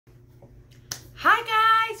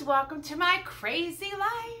Hi guys, welcome to my crazy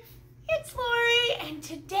life. It's Lori, and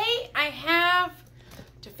today I have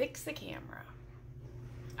to fix the camera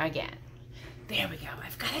again. There we go.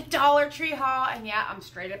 I've got a Dollar Tree haul, and yeah, I'm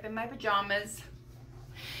straight up in my pajamas.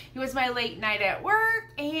 It was my late night at work,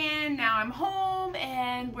 and now I'm home,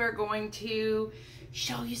 and we're going to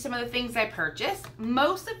show you some of the things I purchased.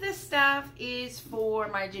 Most of this stuff is for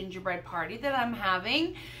my gingerbread party that I'm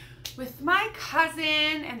having with my cousin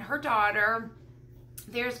and her daughter.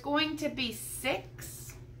 There's going to be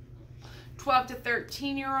 6 12 to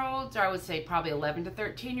 13-year-olds, or I would say probably 11 to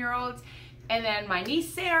 13-year-olds. And then my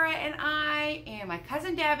niece Sarah and I, and my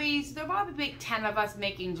cousin Debbie's, there'll probably be 10 of us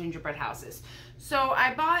making gingerbread houses. So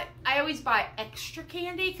I always buy extra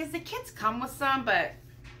candy because the kids come with some, but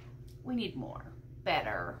we need more.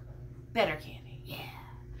 Better candy, yeah.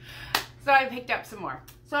 So I picked up some more.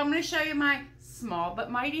 So I'm going to show you my small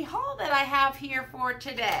but mighty haul that I have here for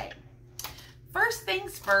today. First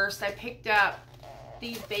things first, I picked up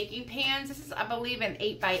these baking pans. This is, I believe, an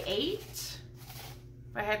 8x8, if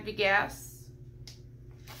I had to guess.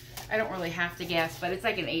 I don't really have to guess, but it's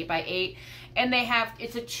like an 8x8. And they have,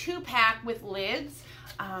 it's a 2-pack with lids.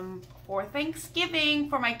 For Thanksgiving,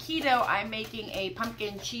 for my keto, I'm making a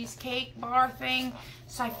pumpkin cheesecake bar thing.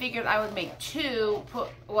 So I figured I would make 2,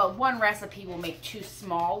 one recipe will make 2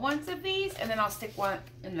 small ones of these, and then I'll stick one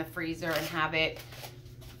in the freezer and have it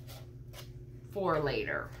for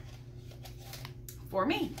later for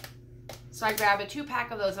me. So I grabbed a 2-pack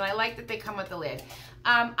of those, and I like that they come with the lid.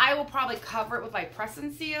 I will probably cover it with like press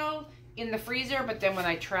and seal in the freezer, but then when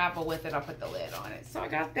I travel with it, I'll put the lid on it. So I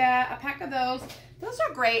got that, a pack of those. Those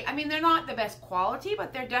are great. I mean, they're not the best quality,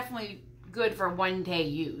 but they're definitely good for one-day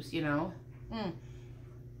use, you know.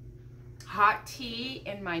 Hot tea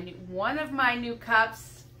in my one of my new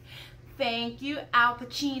cups. Thank you, Al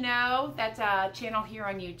Pacino. That's a channel here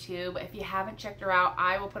on YouTube. If you haven't checked her out,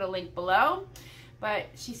 I will put a link below. But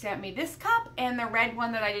she sent me this cup and the red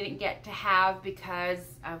one that I didn't get to have because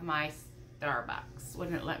of my Starbucks.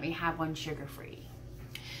 Wouldn't let me have one sugar-free.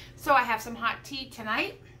 So I have some hot tea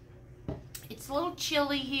tonight. It's a little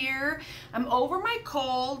chilly here. I'm over my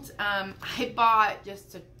cold. I bought,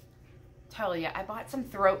 just to tell you, I bought some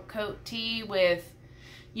throat coat tea with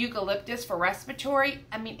eucalyptus for respiratory.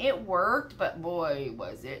 I mean, it worked, but boy,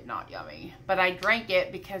 was it not yummy. But I drank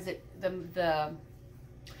it because the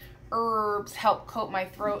herbs help coat my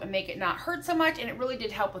throat and make it not hurt so much, and it really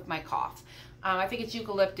did help with my cough. I think it's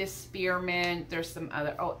eucalyptus, spearmint, there's some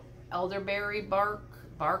other, elderberry bark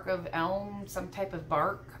of elm, some type of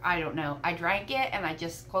bark, I don't know. I drank it, and I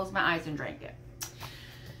just closed my eyes and drank it.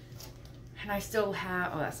 And I still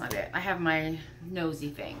have, oh, that's not it. I have my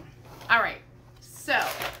nosy thing. All right, so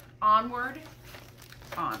onward.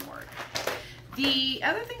 The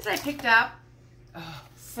other things I picked up,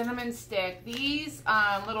 cinnamon stick. These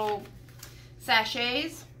little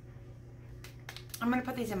sachets, I'm going to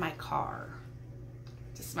put these in my car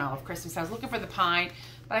to smell of Christmas. I was looking for the pine,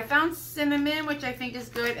 but I found cinnamon, which I think is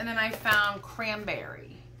good, and then I found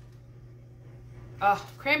cranberry.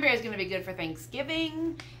 Cranberry is going to be good for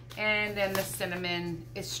Thanksgiving, and then the cinnamon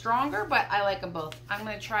is stronger, but I like them both. I'm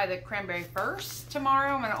going to try the cranberry first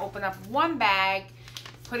tomorrow. I'm going to open up one bag,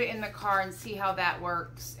 put it in the car, and see how that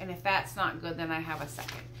works. And if that's not good, then I have a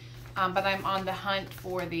second. But I'm on the hunt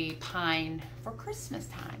for the pine for Christmas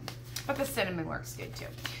time. But the cinnamon works good too.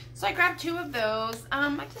 So I grabbed 2 of those.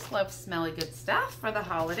 I just love smelly good stuff for the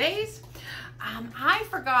holidays. I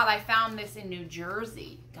forgot I found this in New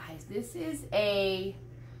Jersey. Guys, this is a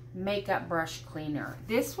makeup brush cleaner.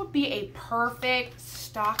 This would be a perfect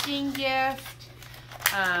stocking gift.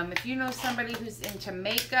 If you know somebody who's into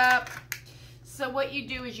makeup. So what you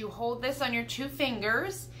do is you hold this on your 2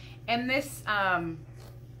 fingers, and this,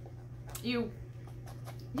 you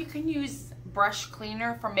can use brush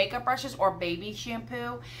cleaner for makeup brushes or baby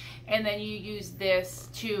shampoo, and then you use this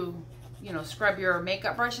to, you know, scrub your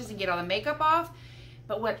makeup brushes and get all the makeup off.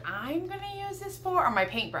 But what I'm going to use this for are my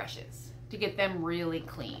paint brushes, to get them really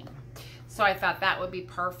clean. So I thought that would be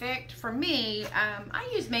perfect for me.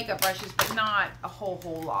 I use makeup brushes, but not a whole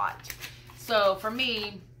lot. So for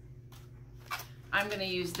me, I'm going to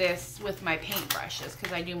use this with my paint brushes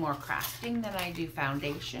because I do more crafting than I do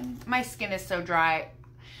foundation. My skin is so dry.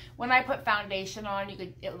 When I put foundation on,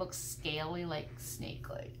 it looks scaly, like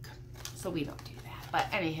snake-like. So we don't do that.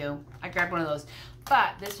 But anywho, I grabbed one of those.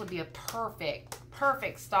 But this would be a perfect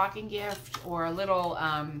stocking gift, or a little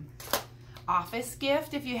office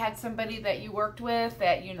gift if you had somebody that you worked with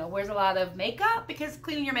that, you know, wears a lot of makeup, because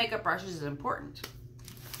cleaning your makeup brushes is important.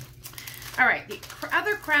 All right, the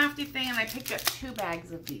other crafty thing, and I picked up 2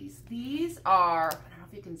 bags of these. These are, I don't know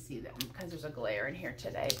if you can see them because there's a glare in here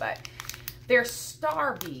today, but They're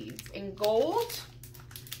star beads in gold,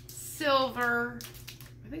 silver,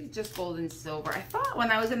 I think it's just gold and silver. I thought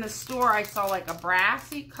when I was in the store I saw like a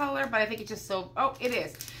brassy color, but I think it's just silver. Oh, it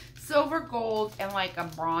is. Silver, gold, and like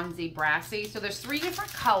a bronzy brassy. So there's 3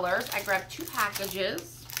 different colors. I grabbed 2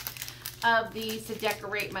 packages of these to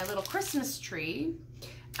decorate my little Christmas tree.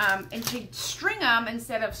 And to string them,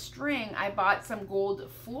 instead of string, I bought some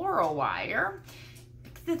gold floral wire.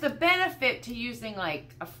 The benefit to using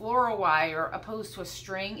like a floral wire opposed to a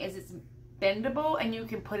string is it's bendable and you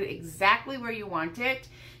can put it exactly where you want it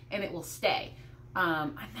and it will stay.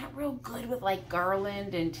 I'm not real good with like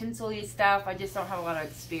garland and tinsel-y stuff. I just don't have a lot of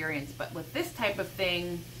experience. But with this type of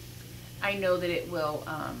thing, I know that it will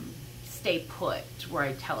stay put where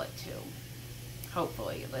I tell it to.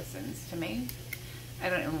 Hopefully it listens to me. I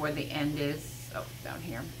don't know where the end is. Oh, down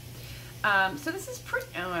here. So this is pretty,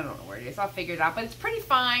 oh, I don't know where it is. I'll figure it out. But it's pretty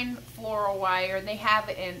fine floral wire. And they have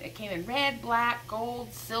it in, it came in red, black,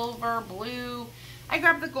 gold, silver, blue. I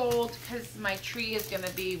grabbed the gold because my tree is going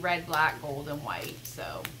to be red, black, gold, and white.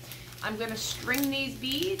 So I'm going to string these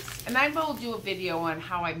beads. And I will do a video on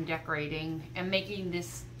how I'm decorating and making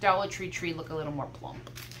this Dollar Tree tree look a little more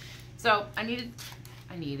plump. So I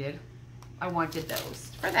wanted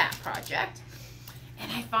those for that project.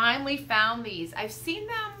 And I finally found these. I've seen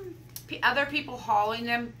them, other people hauling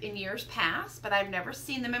them in years past, but I've never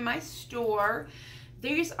seen them in my store.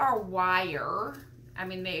 These are wire. I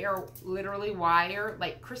mean, they are literally wire,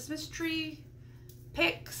 like Christmas tree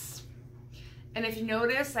picks. And if you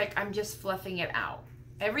notice, like I'm just fluffing it out.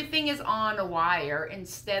 Everything is on a wire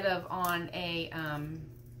instead of on a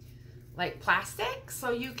like plastic.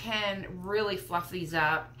 So you can really fluff these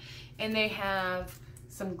up. And they have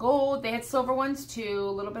some gold. They had silver ones too,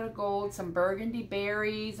 a little bit of gold, some burgundy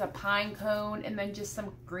berries, a pine cone, and then just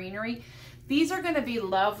some greenery. These are going to be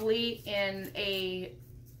lovely in a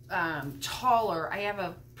taller, I have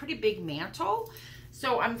a pretty big mantle,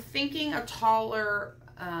 so I'm thinking a taller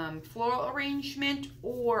floral arrangement,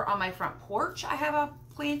 or on my front porch. I have a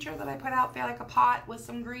planter that I put out there, like a pot with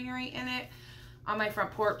some greenery in it on my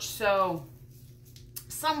front porch, so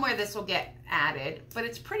somewhere this will get added, but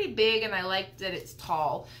it's pretty big and I like that it's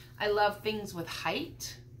tall. I love things with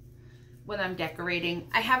height when I'm decorating.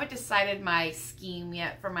 I haven't decided my scheme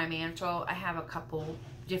yet for my mantle. I have a couple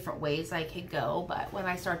different ways I could go, but when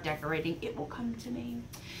I start decorating, it will come to me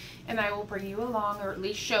and I will bring you along, or at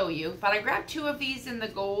least show you. But I grabbed 2 of these in the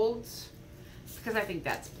golds because I think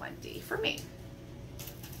that's plenty for me.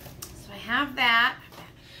 So I have that.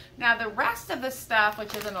 Now the rest of the stuff,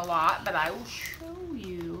 which isn't a lot, but I will show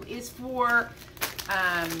you, is for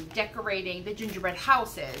decorating the gingerbread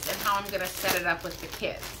houses and how I'm going to set it up with the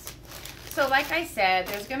kids. So like I said,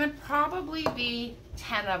 there's going to probably be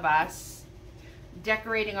 10 of us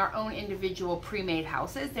decorating our own individual pre-made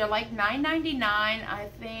houses. They're like $9.99, I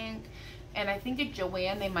think, and I think at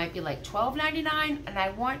Joann they might be like $12.99, and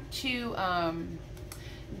I want to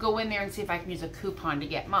go in there and see if I can use a coupon to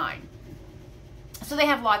get mine. So they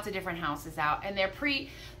have lots of different houses out, and they're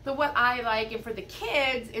what I like, and for the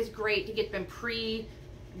kids is great to get them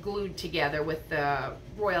pre-glued together with the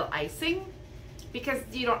royal icing, because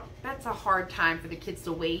that's a hard time for the kids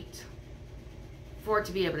to wait for it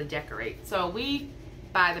to be able to decorate. So we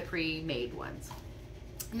buy the pre-made ones.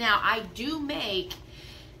 Now I do make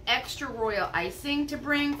extra royal icing to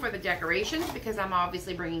bring for the decorations because I'm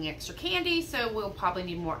obviously bringing extra candy, so we'll probably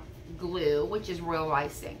need more glue, which is royal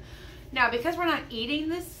icing. Now because we're not eating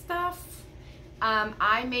this stuff,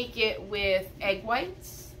 I make it with egg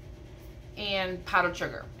whites and powdered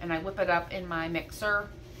sugar, and I whip it up in my mixer,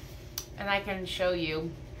 and I can show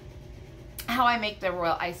you how I make the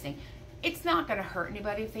royal icing. It's not going to hurt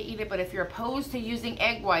anybody if they eat it, but if you're opposed to using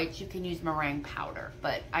egg whites, you can use meringue powder.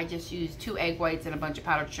 But I just use 2 egg whites and a bunch of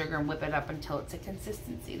powdered sugar and whip it up until it's a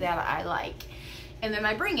consistency that I like. And then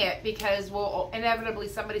I bring it because, well, inevitably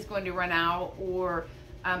somebody's going to run out, or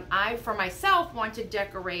I, for myself, want to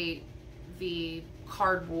decorate the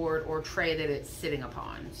cardboard or tray that it's sitting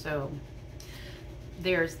upon. So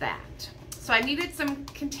there's that. So I needed some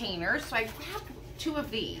containers, so I grabbed 2 of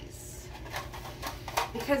these,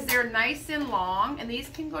 because they're nice and long, and these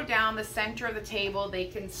can go down the center of the table. They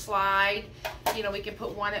can slide, you know, we can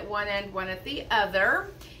put one at one end, one at the other,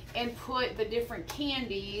 and put the different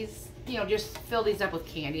candies, you know, just fill these up with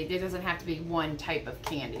candy. It doesn't have to be one type of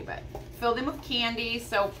candy, but fill them with candy.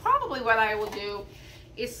 So probably what I will do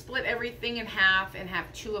is split everything in half and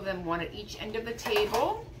have 2 of them, one at each end of the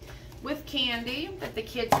table, with candy that the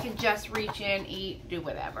kids can just reach in, eat, do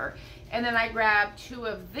whatever. And then I grabbed 2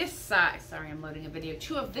 of this size, sorry I'm loading a video,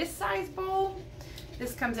 2 of this size bowl.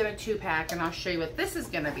 This comes in a 2-pack, and I'll show you what this is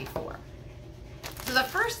gonna be for. So the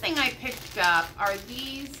first thing I picked up are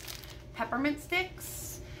these peppermint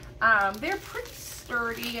sticks. They're pretty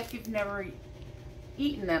sturdy if you've never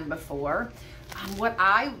eaten them before. What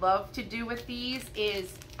I love to do with these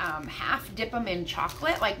is half dip them in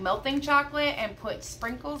chocolate, like melting chocolate, and put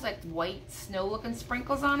sprinkles, like white snow looking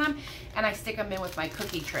sprinkles on them, and I stick them in with my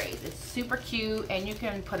cookie trays. It's super cute, and you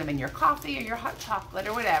can put them in your coffee or your hot chocolate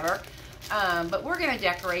or whatever. But we're gonna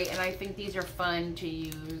decorate, and I think these are fun to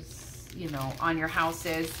use, you know, on your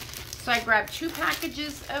houses. So I grabbed 2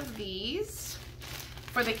 packages of these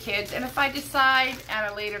for the kids, and if I decide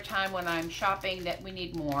at a later time when I'm shopping that we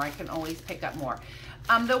need more, I can always pick up more.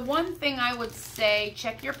 The one thing I would say,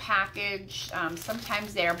 check your package.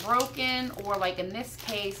 Sometimes they're broken, or like in this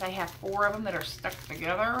case, I have 4 of them that are stuck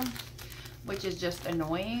together, which is just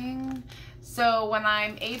annoying. So when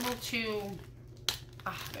I'm able to,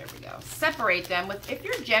 there we go, separate them, if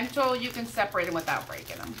you're gentle, you can separate them without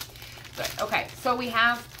breaking them. Good. Okay, so we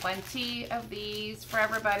have plenty of these for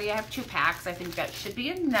everybody. I have 2 packs. I think that should be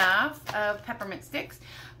enough of peppermint sticks.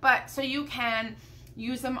 But so you can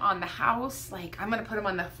use them on the house. Like I'm gonna put them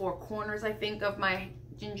on the 4 corners, I think, of my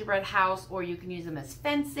gingerbread house, or you can use them as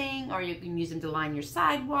fencing, or you can use them to line your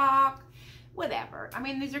sidewalk, whatever. I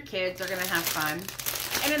mean, these are kids, they're gonna have fun.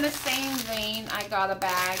 And in the same vein, I got a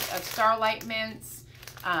bag of Starlight Mints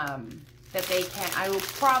that they can, I will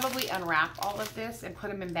probably unwrap all of this and put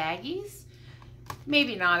them in baggies.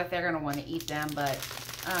 Maybe not if they're gonna wanna eat them, but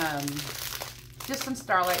just some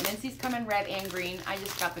Starlight Mints. These come in red and green. I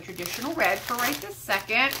just got the traditional red for right this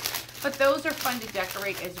second, but those are fun to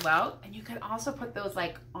decorate as well. And you can also put those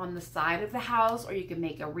like on the side of the house, or you can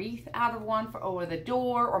make a wreath out of one for over the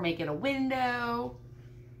door, or make it a window.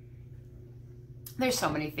 There's so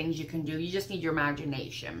many things you can do. You just need your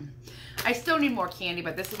imagination. I still need more candy,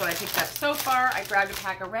 but this is what I picked up so far. I grabbed a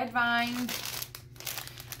pack of red vines.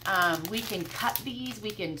 We can cut these,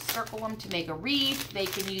 we can circle them to make a wreath. They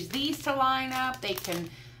can use these to line up. They can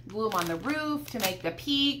glue them on the roof to make the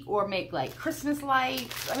peak, or make like Christmas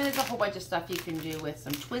lights. I mean, there's a whole bunch of stuff you can do with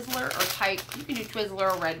some Twizzler or type. You can do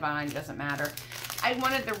Twizzler or red vine, doesn't matter. I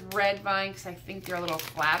wanted the red vine because I think they're a little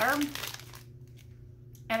flatter.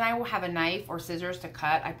 And I will have a knife or scissors to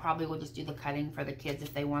cut. I probably will just do the cutting for the kids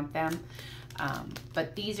if they want them.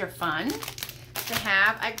 But these are fun to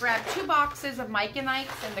have. I grabbed 2 boxes of Micanites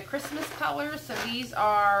in the Christmas colors. So these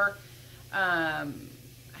are, I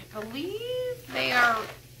believe they are,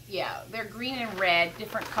 yeah, they're green and red,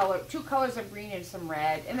 different color, 2 colors of green and some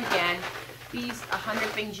red. And again, these 100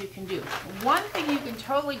 things you can do. One thing you can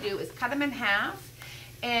totally do is cut them in half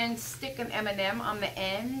and stick an M&M on the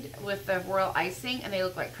end with the royal icing, and they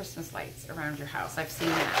look like Christmas lights around your house. I've seen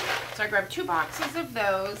that. So I grabbed 2 boxes of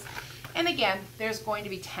those. And again, there's going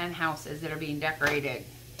to be 10 houses that are being decorated.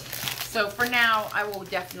 So for now, I will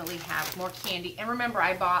definitely have more candy. And remember,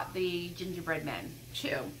 I bought the gingerbread men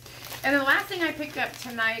too. And the last thing I picked up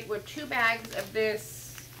tonight were 2 bags of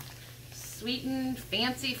this sweetened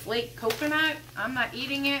fancy flake coconut. I'm not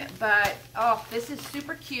eating it, but oh, this is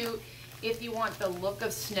super cute if you want the look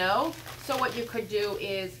of snow. So what you could do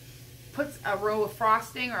is put a row of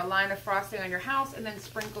frosting or a line of frosting on your house, and then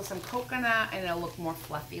sprinkle some coconut, and it'll look more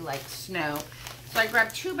fluffy like snow. So I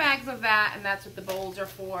grabbed 2 bags of that, and that's what the bowls are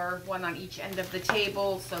for, 1 on each end of the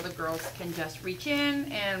table, so the girls can just reach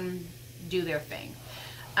in and do their thing.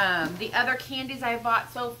 The other candies I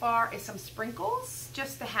bought so far is some sprinkles,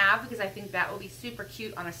 just to have, because I think that will be super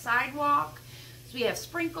cute on a sidewalk. So we have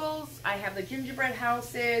sprinkles, I have the gingerbread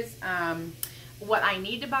houses. What I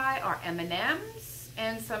need to buy are M&Ms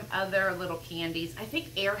and some other little candies. I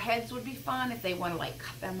think Airheads would be fun if they want to like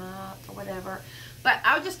cut them up or whatever. But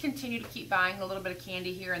I'll just continue to keep buying a little bit of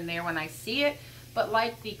candy here and there when I see it. But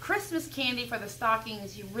like the Christmas candy for the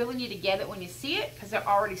stockings, you really need to get it when you see it, because they're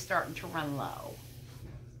already starting to run low.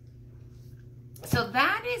 So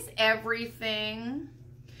that is everything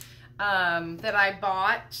that I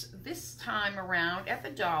bought this time around at the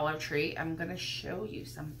Dollar Tree. I'm going to show you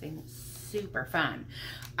something super fun.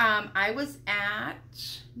 I was at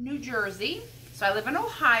New Jersey. So I live in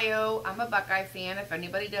Ohio. I'm a Buckeye fan, if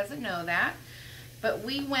anybody doesn't know that. But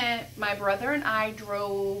we went, my brother and I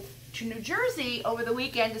drove to New Jersey over the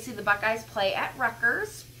weekend to see the Buckeyes play at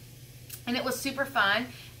Rutgers. And it was super fun.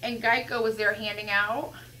 And Geico was there handing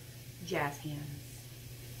out jazz hands.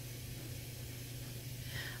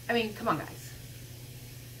 I mean, come on, guys.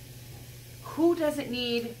 Who doesn't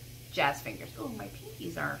need jazz fingers? Oh, my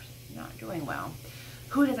pinkies are not doing well.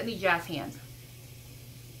 Who doesn't need jazz hands?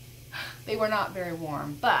 They were not very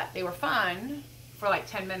warm, but they were fun for like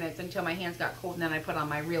 10 minutes until my hands got cold, and then I put on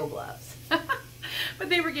my real gloves. But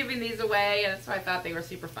they were giving these away, and so I thought they were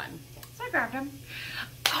super fun. So I grabbed them.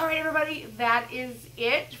 All right, everybody, that is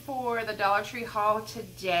it for the Dollar Tree haul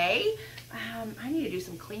today. I need to do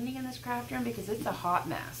some cleaning in this craft room because it's a hot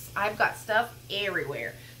mess. I've got stuff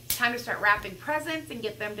everywhere. It's time to start wrapping presents and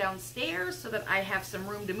get them downstairs so that I have some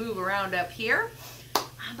room to move around up here.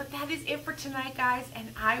 But that is it for tonight, guys, and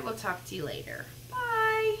I will talk to you later. Bye.